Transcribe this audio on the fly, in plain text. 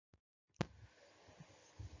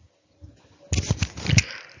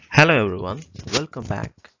Hello everyone, welcome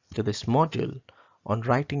back to this module on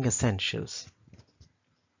writing essentials.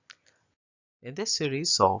 In this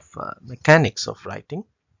series of mechanics of writing,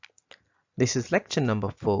 this is lecture number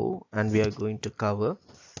 4 and we are going to cover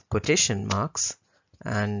quotation marks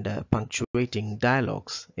and punctuating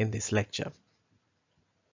dialogues in this lecture.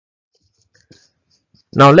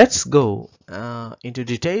 Now let's go into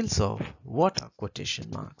details of what are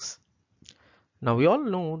quotation marks. Now we all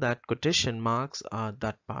know that quotation marks are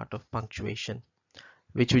that part of punctuation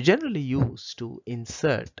which we generally use to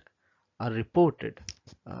insert a reported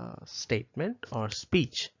statement or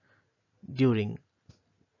speech during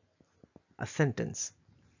a sentence.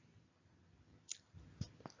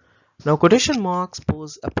 Now, quotation marks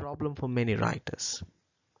pose a problem for many writers,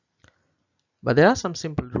 but there are some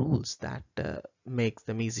simple rules that make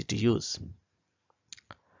them easy to use.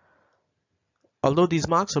 Although these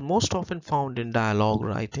marks are most often found in dialogue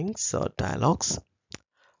writings or dialogues,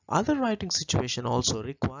 other writing situations also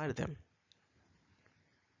require them.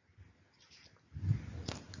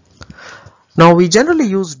 Now, we generally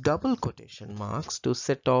use double quotation marks to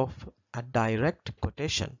set off a direct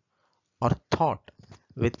quotation or thought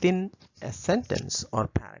within a sentence or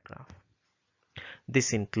paragraph.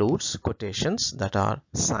 This includes quotations that are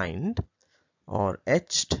signed or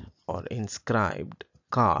etched or inscribed,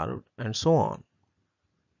 carved, and so on.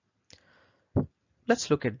 Let's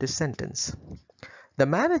look at this sentence. The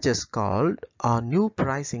managers called our new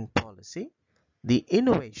pricing policy the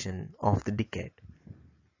innovation of the decade.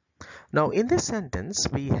 Now, in this sentence,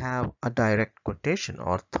 we have a direct quotation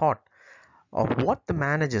or thought of what the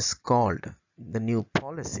managers called the new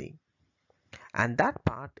policy, and that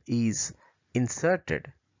part is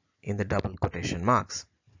inserted in the double quotation marks.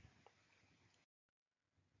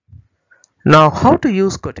 Now, how to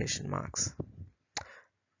use quotation marks?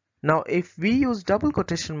 Now, if we use double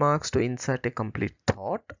quotation marks to insert a complete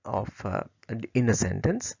thought in a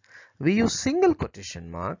sentence, we use single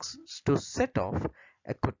quotation marks to set off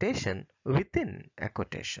a quotation within a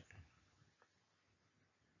quotation.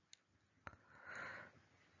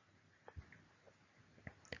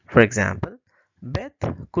 For example,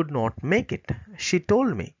 Beth could not make it. She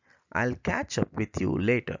told me, "I'll catch up with you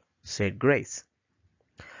later," said Grace.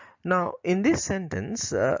 Now, in this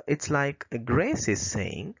sentence, it's like Grace is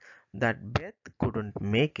saying that Beth couldn't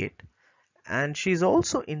make it, and she's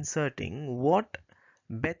also inserting what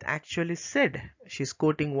Beth actually said. She's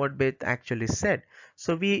quoting what Beth actually said.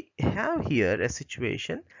 So we have here a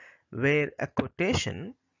situation where a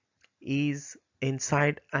quotation is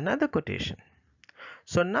inside another quotation.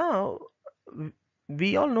 So now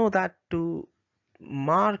we all know that to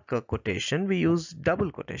mark a quotation we use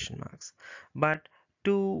double quotation marks, but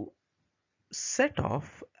to set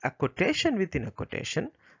off a quotation within a quotation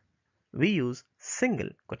we use single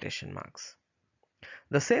quotation marks.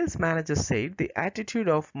 The sales manager said, "The attitude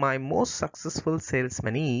of my most successful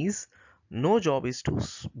salesman is no job is too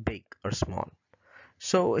big or small."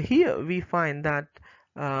 So here we find that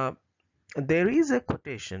there is a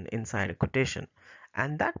quotation inside a quotation,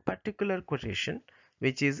 and that particular quotation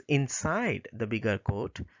which is inside the bigger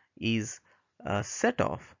quote is set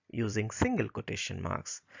off using single quotation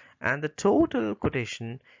marks, and the total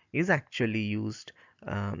quotation is actually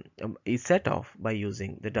is set off by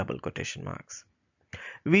using the double quotation marks.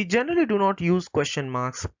 We generally do not use question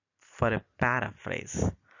marks for a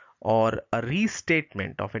paraphrase or a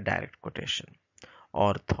restatement of a direct quotation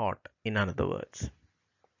or thought, in other words.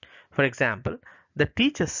 For example, the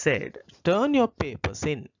teacher said, "Turn your papers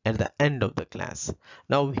in at the end of the class."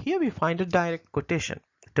 Now here we find a direct quotation.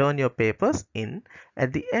 Turn your papers in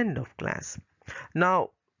at the end of class. Now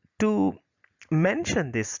to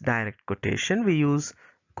mention this direct quotation we use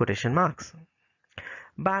quotation marks.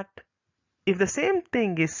 But if the same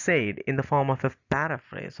thing is said in the form of a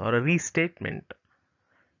paraphrase or a restatement,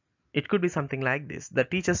 it could be something like this. The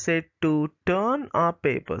teacher said to turn our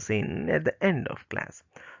papers in at the end of class.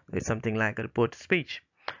 It's something like a reported speech.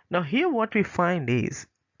 Now here what we find is,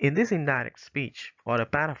 in this indirect speech or a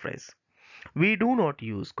paraphrase, we do not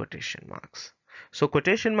use quotation marks. So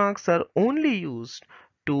quotation marks are only used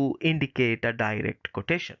to indicate a direct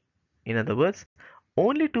quotation. In other words,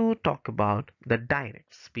 only to talk about the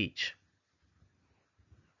direct speech.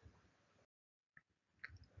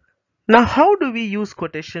 Now, how do we use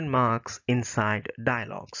quotation marks inside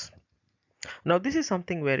dialogues? Now, this is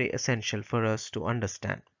something very essential for us to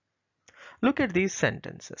understand. Look at these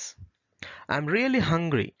sentences. "I'm really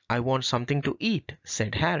hungry. I want something to eat,"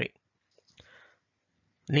 said Harry.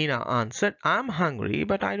 Nina answered, "I'm hungry,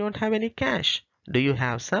 but I don't have any cash. Do you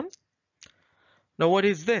have some?" "Now, what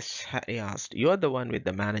is this?" Harry asked. "You're the one with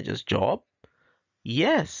the manager's job."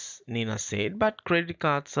 Yes, Nina said, but credit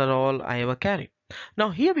cards are all I ever carry. Now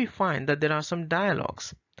here we find that there are some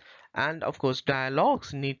dialogues, and of course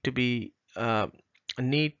dialogues need to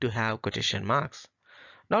have quotation marks.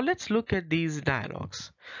 Now let's look at these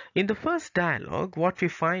dialogues. In the first dialogue, what we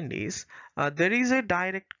find is there is a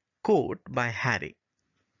direct quote by Harry.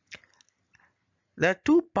 There are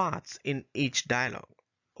two parts in each dialogue.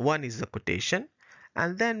 One is the quotation,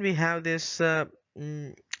 and then we have this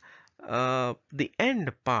mm, the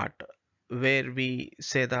end part where we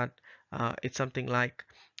say that it's something like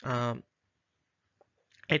um,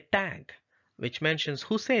 a tag which mentions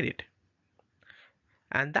who said it,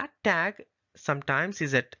 and that tag sometimes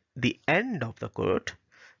is at the end of the quote,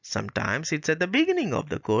 sometimes it's at the beginning of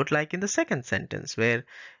the quote, like in the second sentence where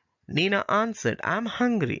Nina answered, I'm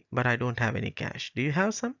hungry but I don't have any cash, do you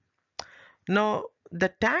have some? Now the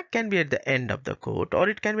tag can be at the end of the quote or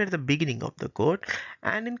it can be at the beginning of the quote,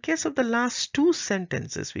 and in case of the last two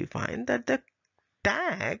sentences we find that the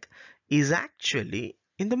tag is actually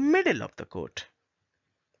in the middle of the quote.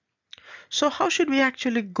 So how should we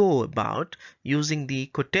actually go about using the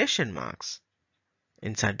quotation marks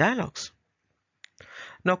inside dialogues?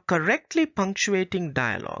 Now, correctly punctuating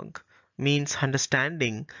dialogue means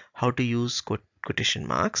understanding how to use quotation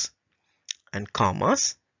marks and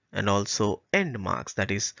commas and also end marks,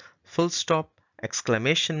 that is full stop,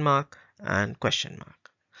 exclamation mark and question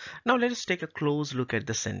mark. Now let us take a close look at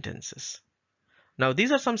the sentences. Now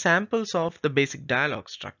these are some samples of the basic dialogue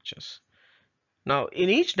structures. Now in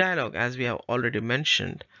each dialogue, as we have already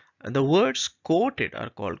mentioned, the words quoted are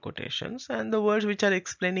called quotations and the words which are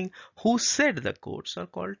explaining who said the quotes are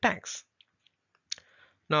called tags.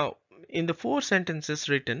 Now in the four sentences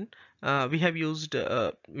written, we have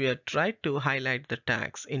tried to highlight the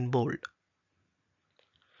tags in bold.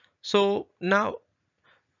 So now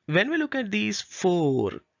when we look at these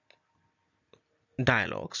four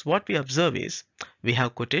dialogues, what we observe is we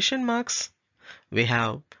have quotation marks, we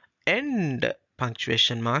have end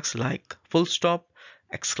punctuation marks like full stop,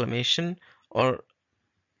 exclamation or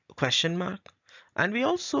question mark, and we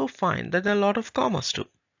also find that there are a lot of commas too.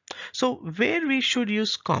 So where we should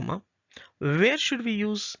use comma, where should we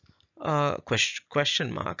use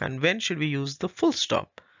question mark, and when should we use the full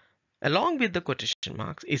stop along with the quotation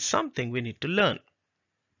marks is something we need to learn.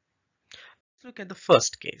 Let's look at the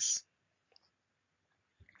first case.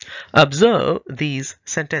 Observe these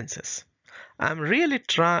sentences. I'm really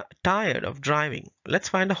tired of driving. Let's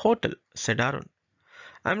find a hotel, said Arun.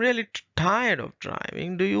 I'm really tired of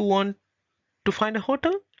driving. Do you want to find a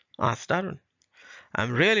hotel? Asked Arun.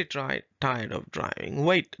 I'm really tired of driving.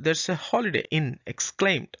 Wait, there's a holiday inn,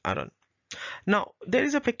 exclaimed Arun. Now, there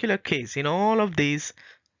is a peculiar case in all of these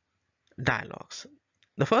dialogues.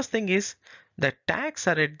 The first thing is the tags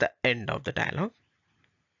are at the end of the dialogue.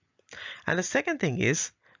 And the second thing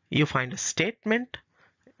is you find a statement,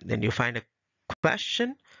 then you find a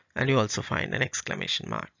question, and you also find an exclamation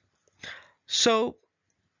mark. So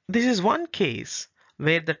this is one case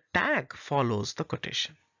where the tag follows the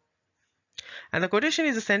quotation. And the quotation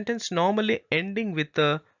is a sentence normally ending with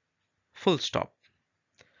a full stop.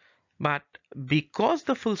 But because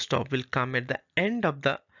the full stop will come at the end of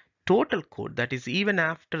the total quote, that is even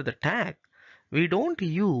after the tag, we don't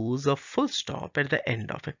use a full stop at the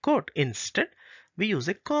end of a quote. Instead, we use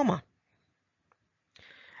a comma.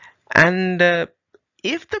 And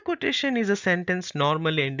if the quotation is a sentence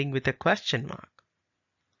normally ending with a question mark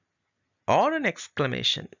or an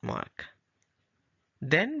exclamation mark,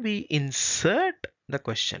 then we insert the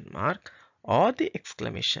question mark or the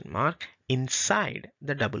exclamation mark inside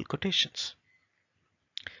the double quotations.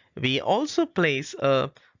 We also place a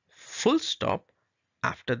full stop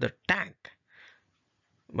after the tag,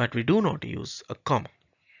 but we do not use a comma.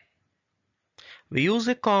 We use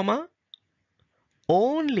a comma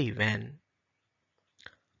only when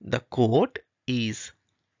the quote is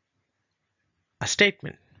a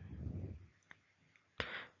statement.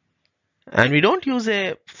 And we don't use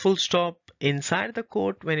a full stop inside the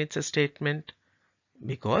quote when it's a statement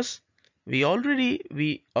because we are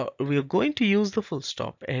going to use the full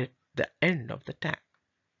stop at the end of the tag.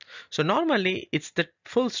 So normally it's the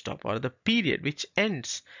full stop or the period which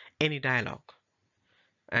ends any dialogue,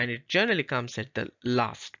 and it generally comes at the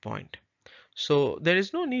last point. So there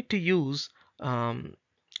is no need to use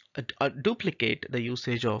duplicate the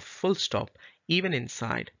usage of full stop even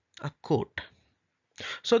inside a quote.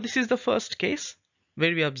 So this is the first case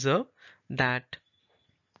where we observe that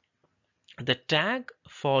the tag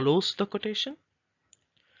follows the quotation,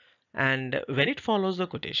 and when it follows the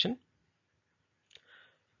quotation,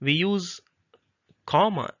 we use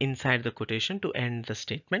comma inside the quotation to end the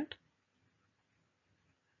statement.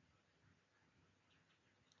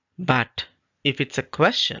 But if it's a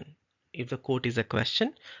question, if the quote is a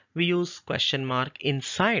question, we use question mark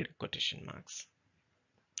inside quotation marks.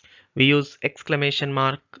 We use exclamation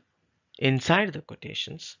mark inside the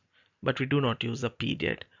quotations, but we do not use a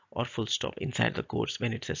period or full stop inside the quotes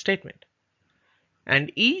when it's a statement.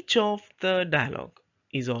 And each of the dialogue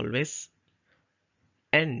is always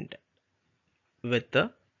end with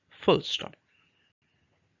the full stop.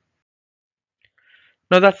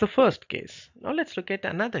 Now that's the first case. Now let's look at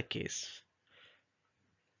another case.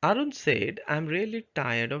 Arun said, I'm really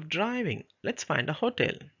tired of driving. Let's find a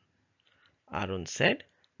hotel. Arun said,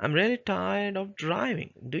 I'm really tired of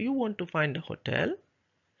driving. Do you want to find a hotel?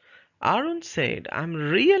 Arun said, I'm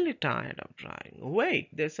really tired of driving. Wait,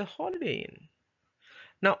 there's a Holiday Inn.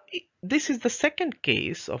 Now, this is the second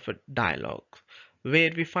case of a dialogue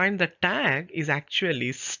where we find the tag is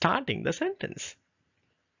actually starting the sentence.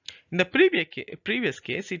 In the previous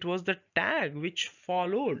case, it was the tag which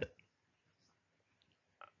followed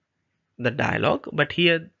the dialogue, but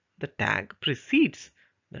here the tag precedes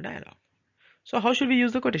the dialogue. So how should we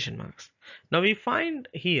use the quotation marks? Now we find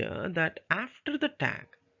here that after the tag,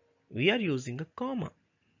 we are using a comma.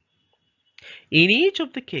 In each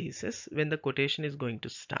of the cases, when the quotation is going to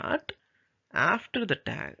start, after the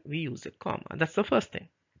tag, we use a comma. That's the first thing.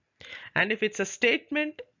 And if it's a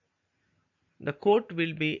statement, the quote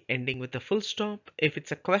will be ending with a full stop. If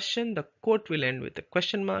it's a question, the quote will end with a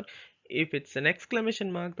question mark. If it's an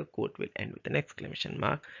exclamation mark, the quote will end with an exclamation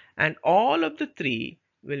mark. And all of the three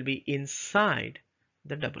will be inside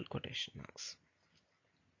the double quotation marks.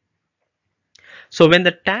 So when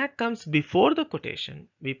the tag comes before the quotation,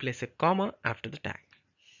 we place a comma after the tag.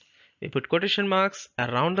 We put quotation marks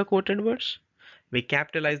around the quoted words. We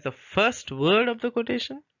capitalize the first word of the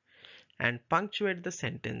quotation and punctuate the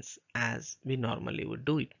sentence as we normally would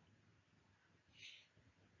do it.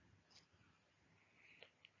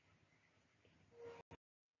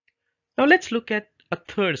 Now let's look at a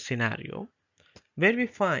third scenario where we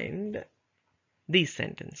find these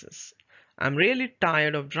sentences. I'm really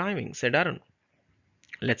tired of driving, said Arun.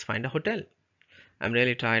 Let's find a hotel. I'm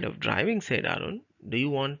really tired of driving, said Arun. Do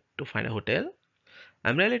you want to find a hotel?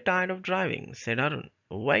 I'm really tired of driving, said Arun.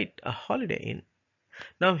 Wait, a Holiday Inn.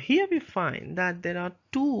 Now here we find that there are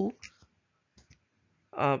two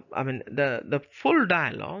the full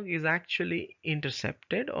dialogue is actually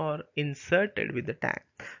intercepted or inserted with the tag.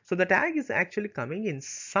 So the tag is actually coming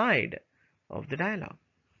inside of the dialogue.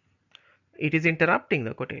 It is interrupting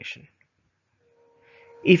the quotation.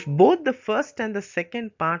 If both the first and the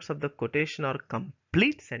second parts of the quotation are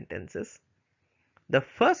complete sentences, the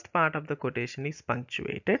first part of the quotation is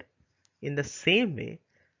punctuated in the same way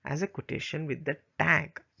as a quotation with the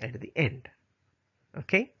tag at the end.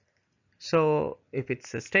 Okay. So if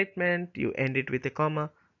it's a statement, you end it with a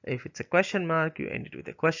comma. If it's a question mark, you end it with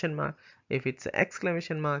a question mark. If it's an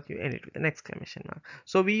exclamation mark, you end it with an exclamation mark.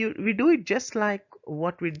 So we do it just like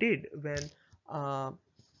what we did when a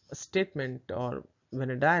statement or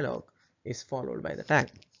when a dialogue is followed by the tag.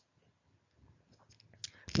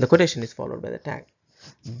 The quotation is followed by the tag.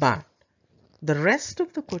 But the rest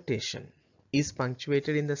of the quotation is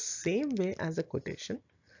punctuated in the same way as the quotation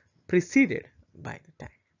preceded by the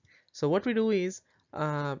tag. So what we do is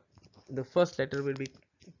the first letter will be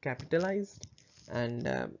capitalized,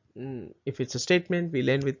 and if it's a statement, we'll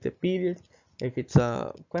end with the period. If it's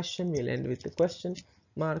a question, we'll end with the question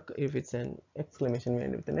mark. If it's an exclamation, we'll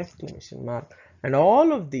end with an exclamation mark. And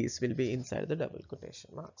all of these will be inside the double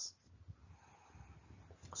quotation marks.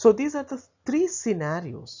 So these are the three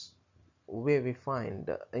scenarios where we find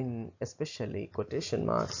in especially quotation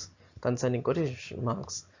marks, concerning quotation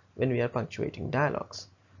marks when we are punctuating dialogues.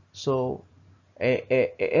 So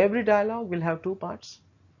every dialogue will have two parts.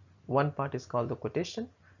 One part is called the quotation,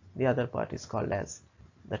 the other part is called as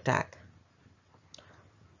the tag.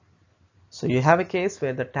 So you have a case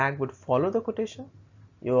where the tag would follow the quotation.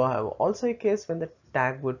 You have also a case when the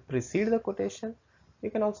tag would precede the quotation.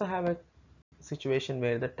 You can also have a situation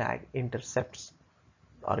where the tag intercepts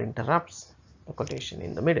or interrupts the quotation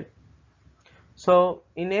in the middle. So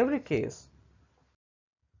in every case,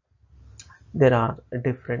 there are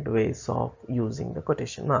different ways of using the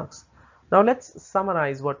quotation marks. Now let's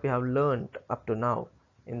summarize what we have learned up to now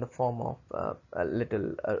in the form of a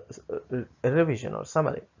little revision or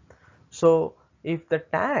summary. So if the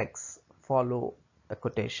tags follow a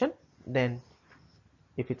quotation, then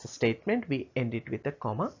if it's a statement, we end it with a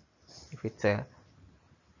comma. If it's a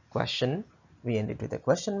question, we end it with a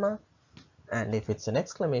question mark. And if it's an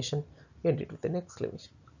exclamation, we end it with an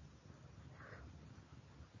exclamation.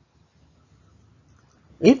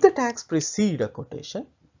 If the tags precede a quotation,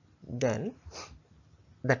 then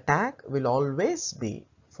the tag will always be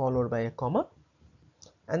followed by a comma,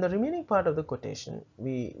 and the remaining part of the quotation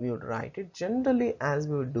we would write it generally as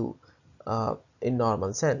we would do in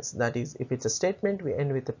normal sense. That is, if it's a statement, we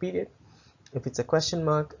end with a period. If it's a question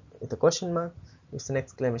mark, with a question mark. If it's an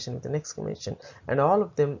exclamation, with an exclamation, and all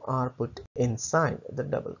of them are put inside the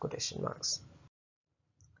double quotation marks.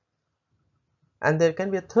 And there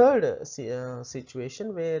can be a third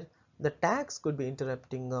situation where the tags could be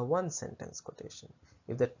interrupting a one sentence quotation.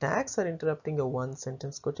 If the tags are interrupting a one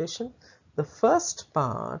sentence quotation, the first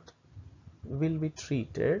part will be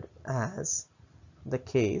treated as the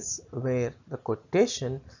case where the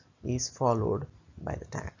quotation is followed by the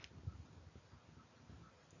tag.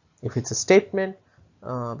 If it's a statement,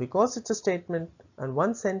 because it's a statement and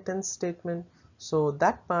one sentence statement, so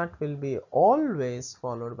that part will be always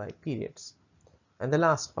followed by periods, and the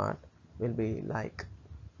last part will be like,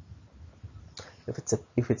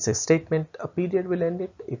 if it's a statement, a period will end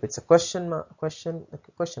it. If it's a question mark,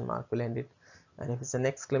 a question mark will end it, and if it's an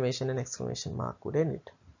exclamation mark would end it.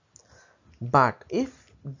 But if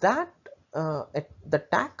that the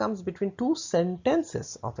tag comes between two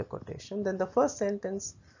sentences of a quotation, then the first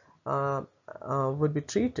sentence would be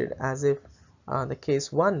treated as if the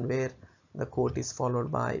case 1 where the quote is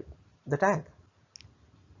followed by the tag,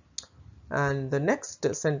 and the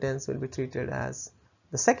next sentence will be treated as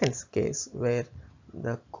the second case where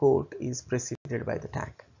the quote is preceded by the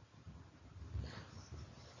tag.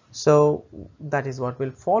 So that is what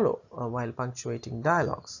will follow while punctuating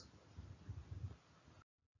dialogues.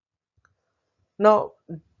 Now,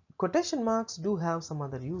 quotation marks do have some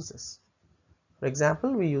other uses. For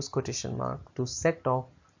example, we use quotation mark to set off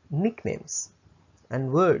nicknames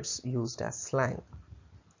and words used as slang.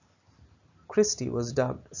 Christy was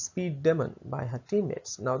dubbed Speed Demon by her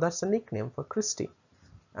teammates. Now that's a nickname for Christy,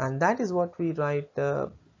 and that is what we write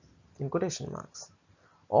in quotation marks.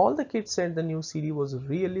 All the kids said the new CD was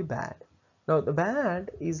really bad. Now the bad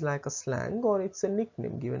is like a slang, or it's a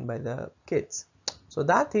nickname given by the kids. So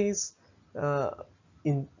that is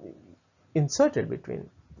inserted between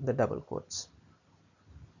the double quotes.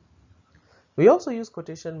 We also use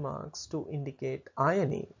quotation marks to indicate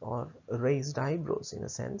irony or raised eyebrows in a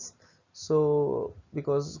sense. So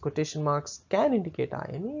because quotation marks can indicate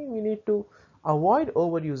irony, we need to avoid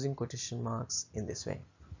overusing quotation marks in this way.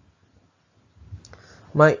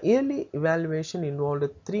 My yearly evaluation involved a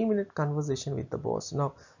 3-minute conversation with the boss.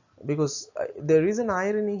 Now, because there is an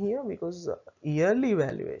irony here, because yearly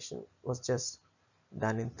evaluation was just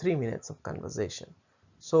done in 3 minutes of conversation.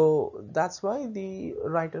 So that's why the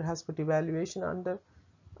writer has put evaluation under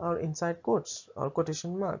or inside quotes or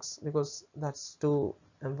quotation marks, because that's to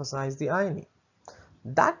emphasize the irony.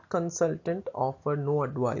 That consultant offered no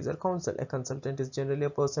advice or counsel. A consultant is generally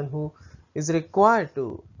a person who is required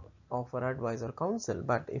to offer advice or counsel,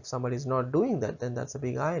 but if somebody is not doing that, then that's a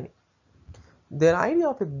big irony. Their idea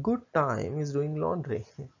of a good time is doing laundry.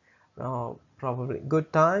 Now, probably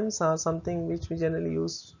good times are something which we generally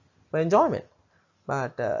use for enjoyment,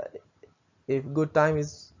 but if good time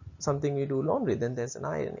is something we do laundry, then there's an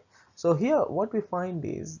irony. So here what we find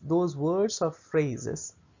is those words or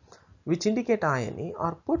phrases which indicate irony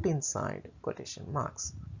are put inside quotation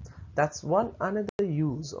marks. That's one another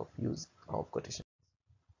use of quotation.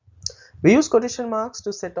 We use quotation marks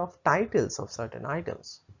to set off titles of certain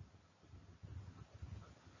items.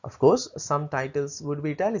 Of course, some titles would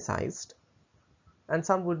be italicized and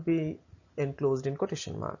some would be enclosed in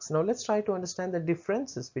quotation marks. Now let's try to understand the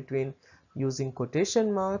differences between using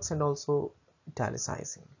quotation marks and also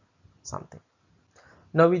italicizing something.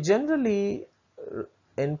 Now we generally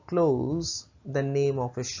enclose the name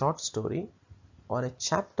of a short story or a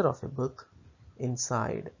chapter of a book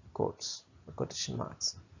inside quotes, quotation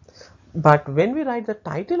marks. But when we write the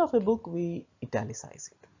title of a book, we italicize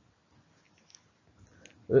it.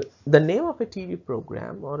 The name of a TV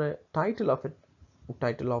program or a title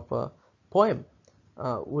of a poem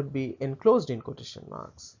would be enclosed in quotation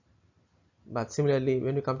marks. But similarly,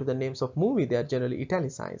 when we come to the names of movie, they are generally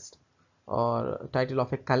italicized. Or title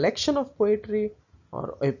of a collection of poetry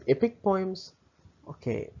or epic poems,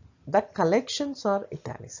 okay, that collections are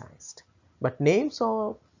italicized. But names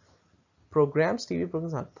of programs, TV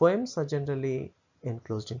programs, or poems are generally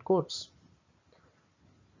enclosed in quotes.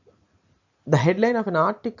 The headline of an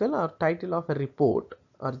article or title of a report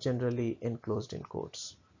are generally enclosed in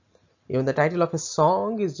quotes. Even the title of a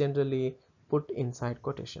song is generally put inside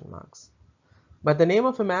quotation marks. But the name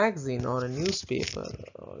of a magazine or a newspaper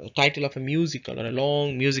or a title of a musical or a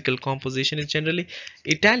long musical composition is generally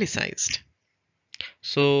italicized.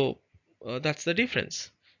 So that's the difference.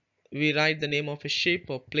 We write the name of a ship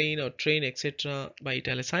or plane or train, etc. by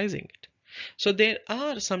italicizing it. So there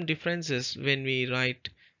are some differences when we write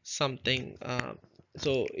something.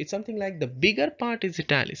 So it's something like the bigger part is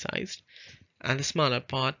italicized and the smaller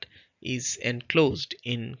part is enclosed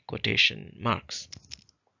in quotation marks.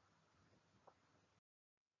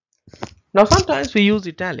 Now sometimes we use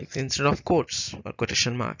italics instead of quotes or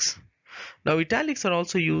quotation marks. Now italics are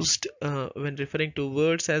also used when referring to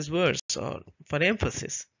words as words or for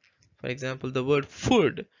emphasis. For example, the word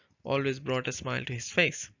food always brought a smile to his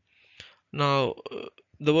face. Now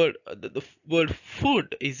the word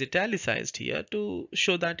food is italicized here to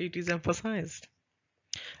show that it is emphasized.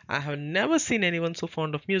 I have never seen anyone so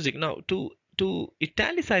fond of music. Now to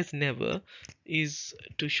italicize never is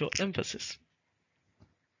to show emphasis.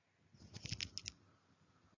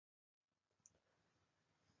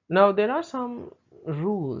 Now there are some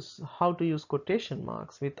rules how to use quotation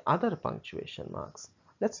marks with other punctuation marks.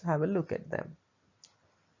 Let's have a look at them.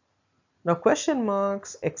 Now question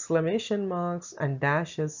marks, exclamation marks and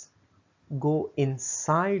dashes go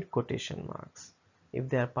inside quotation marks if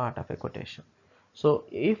they are part of a quotation. So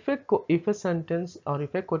if a sentence or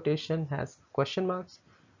if a quotation has question marks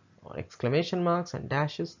or exclamation marks and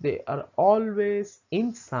dashes, they are always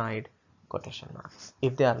inside quotation marks.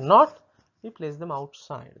 If they are not, we place them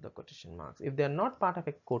outside the quotation marks. If they are not part of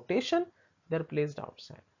a quotation, they are placed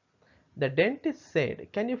outside. The dentist said,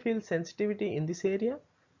 can you feel sensitivity in this area?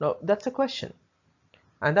 Now that's a question,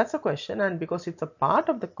 and because it's a part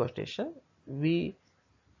of the quotation, we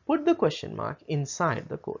put the question mark inside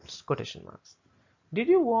the quotation marks. Did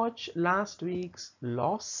you watch last week's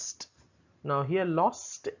Lost? Now here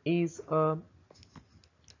Lost is a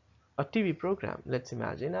TV program, let's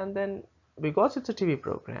imagine, and then because it's a TV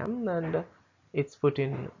program and it's put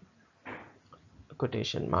in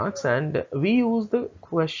quotation marks, and we use the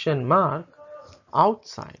question mark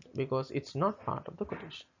outside because it's not part of the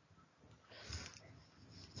quotation.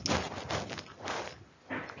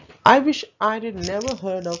 I wish I had never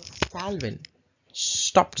heard of Calvin.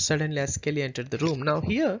 Stopped suddenly as Kelly entered the room. Now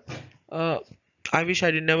here, uh, I wish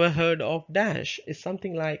I had never heard of dash is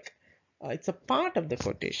something like it's a part of the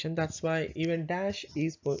quotation. That's why even dash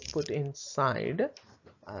is put inside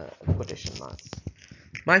quotation marks.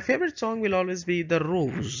 My favorite song will always be The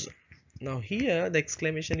Rose. Now here the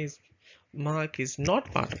exclamation is mark is not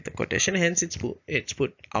part of the quotation, hence it's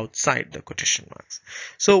put outside the quotation marks.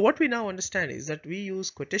 So what we now understand is that we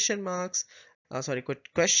use quotation marks,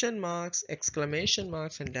 question marks, exclamation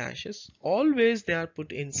marks and dashes. Always they are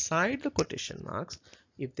put inside the quotation marks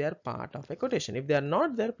if they are part of a quotation. If they are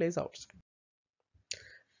not, they are placed outside.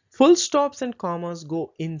 Full stops and commas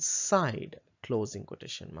go inside closing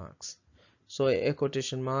quotation marks. So a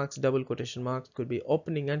quotation marks, double quotation marks could be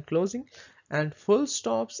opening and closing, and full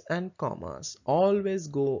stops and commas always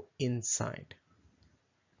go inside.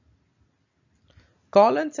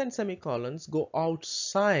 Colons and semicolons go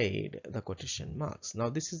outside the quotation marks. Now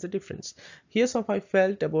this is the difference. Here's how I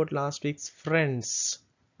felt about last week's Friends.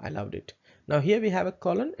 I loved it. Now here we have a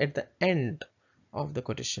colon at the end of the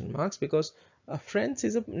quotation marks because Friends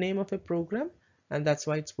is a name of a program, and that's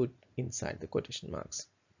why it's put inside the quotation marks.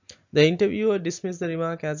 The interviewer dismissed the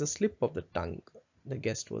remark as a slip of the tongue. The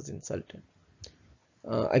guest was insulted.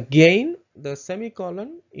 Again, the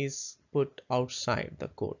semicolon is put outside the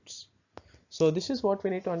quotes. So this is what we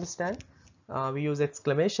need to understand. We use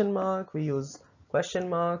exclamation mark, we use question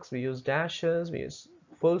marks, we use dashes, we use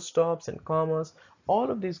full stops and commas.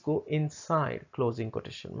 All of these go inside closing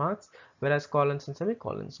quotation marks, whereas colons and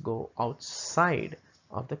semicolons go outside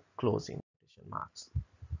of the closing quotation marks.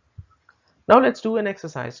 Now let's do an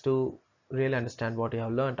exercise to really understand what you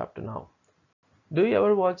have learned up to now. Do you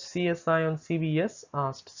ever watch CSI on CBS?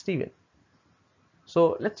 Asked Steven.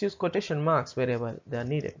 So let's use quotation marks wherever they are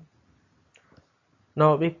needed.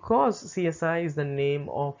 Now because CSI is the name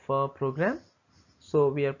of a program, so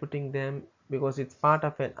we are putting them, because it's part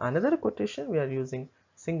of another quotation, we are using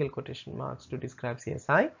single quotation marks to describe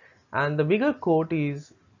CSI, and the bigger quote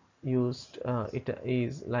is used, it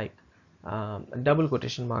is like double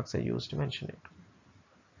quotation marks are used to mention it.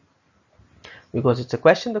 Because it's a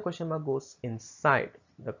question, the question mark goes inside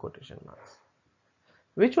the quotation marks.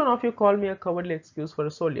 Which one of you called me a cowardly excuse for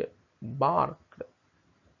a soldier? Barked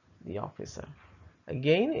the officer.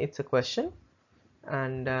 Again, it's a question,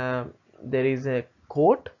 and there is a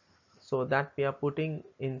quote, so that we are putting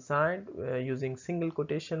inside using single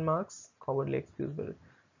quotation marks, cowardly excuse for a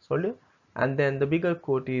soldier, and then the bigger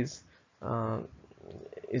quote is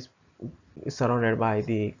surrounded by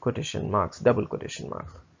the quotation marks, double quotation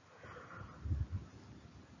marks.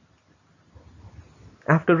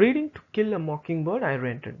 After reading To Kill a Mockingbird, I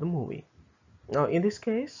rented the movie. Now in this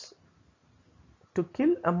case, To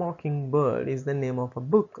Kill a Mockingbird is the name of a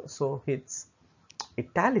book, so it's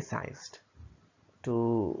italicized.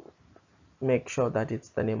 to make sure that it's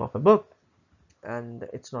the name of a book, and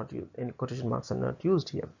it's not used, any quotation marks are not used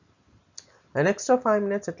here. An extra 5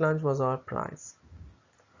 minutes at lunch was our price.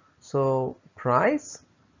 So price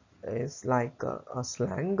is like a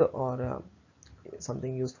slang or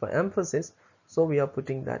something used for emphasis, so we are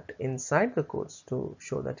putting that inside the quotes to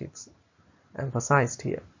show that it's emphasized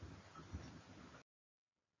here.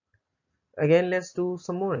 Again, let's do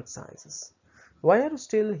some more exercises. Why are you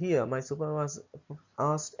still here? My supervisor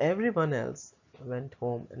asked. Everyone else went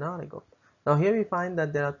home an hour ago. Now here we find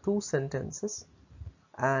that there are two sentences,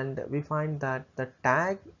 and we find that the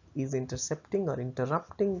tag is intercepting or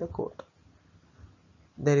interrupting the quote.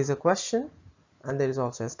 There is a question and there is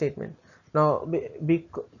also a statement. Now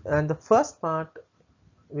and the first part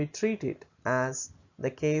we treat it as the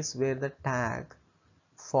case where the tag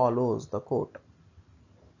follows the quote,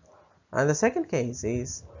 and the second case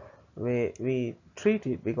is where we treat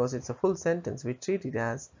it, because it's a full sentence, we treat it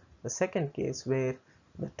as the second case where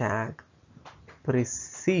the tag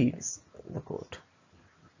precedes the quote.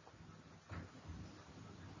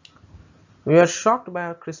 We are shocked by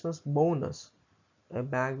our Christmas bonus, a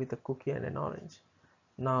bag with a cookie and an orange.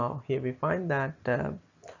 Now here we find that the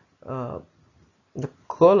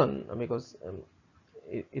colon, because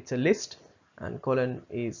it's a list, and colon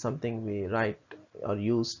is something we write or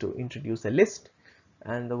use to introduce a list,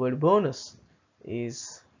 and the word bonus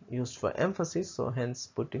is used for emphasis, so hence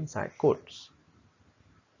put inside quotes.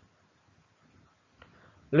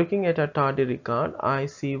 Looking at a tardy record, I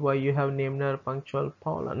see why you have named her Punctual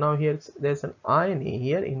Paula. Now here there's an irony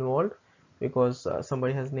here involved, because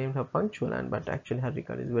somebody has named her Punctual, but actually her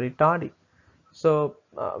record is very tardy. So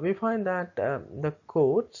we find that the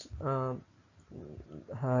quotes, the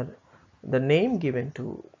name given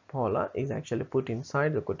to Paula is actually put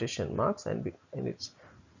inside the quotation marks, and it's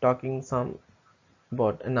talking some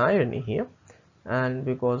about an irony here, and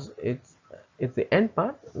because it's the end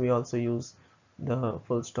part, we also use the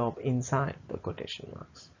full stop inside the quotation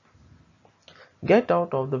marks. Get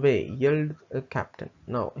out of the way, yelled a captain.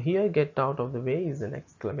 Now here get out of the way is an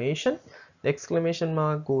exclamation. The exclamation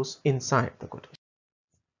mark goes inside the quotation.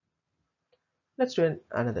 Let's do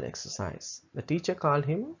another exercise. The teacher called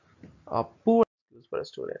him a poor excuse for a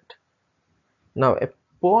student. Now a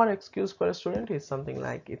poor excuse for a student is something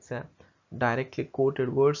like it's a directly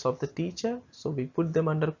quoted words of the teacher, so we put them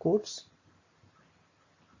under quotes,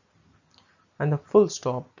 and the full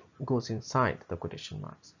stop goes inside the quotation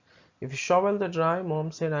marks. If you shovel the dry,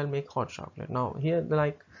 mom said I'll make hot chocolate. Now here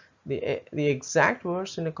like the exact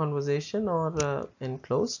words in a conversation are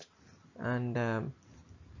enclosed, and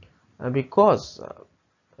because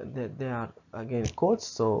they are again quotes,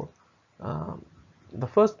 so the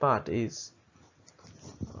first part is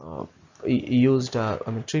used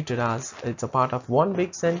treated as, it's a part of one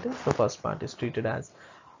big sentence. The first part is treated as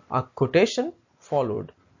a quotation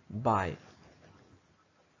followed by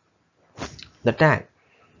the tag.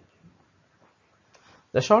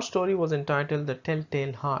 The short story was entitled The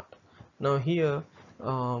Telltale Heart. Now here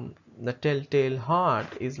the Telltale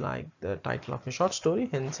Heart is like the title of a short story,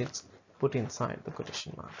 hence it's put inside the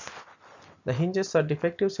quotation marks. The hinges are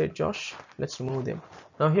defective, said Josh. Let's remove them.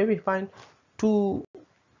 Now here we find two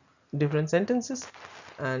different sentences,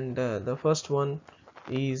 and the first one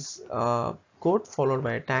is a quote followed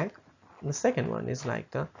by a tag. The second one is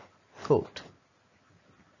like a quote.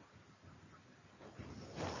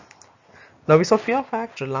 Now we saw Fear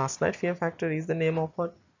Factor last night. Fear Factor is the name of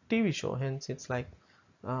a TV show, hence it's like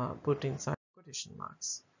put inside quotation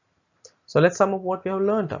marks. So let's sum up what we have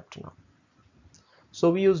learned up to now. So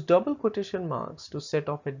we use double quotation marks to set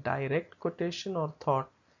off a direct quotation or thought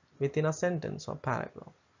within a sentence or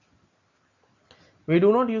paragraph. We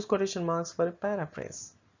do not use quotation marks for a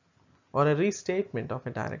paraphrase or a restatement of a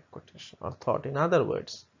direct quotation or thought. In other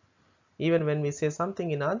words, even when we say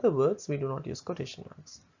something in other words, we do not use quotation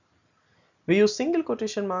marks. We use single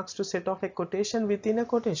quotation marks to set off a quotation within a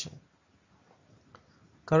quotation.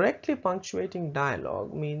 Correctly punctuating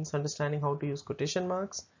dialogue means understanding how to use quotation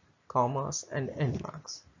marks, commas, and end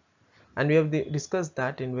marks. And we have discussed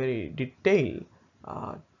that in very detail,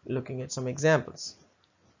 looking at some examples.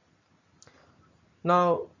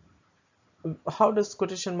 Now, how does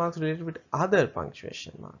quotation marks relate with other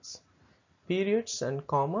punctuation marks? Periods and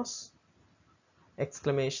commas,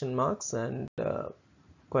 exclamation marks, and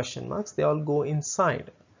question marks, they all go inside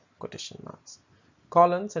quotation marks.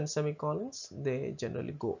 Colons and semicolons, they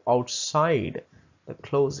generally go outside the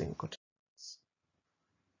closing quotation marks.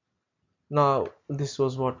 Now this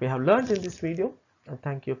was what we have learned in this video, and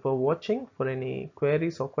thank you for watching. For any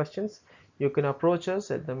queries or questions, you can approach us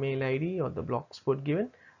at the mail ID or the blogspot given.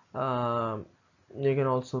 You can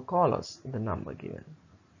also call us the number given.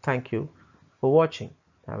 Thank you for watching.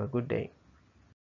 Have a good day.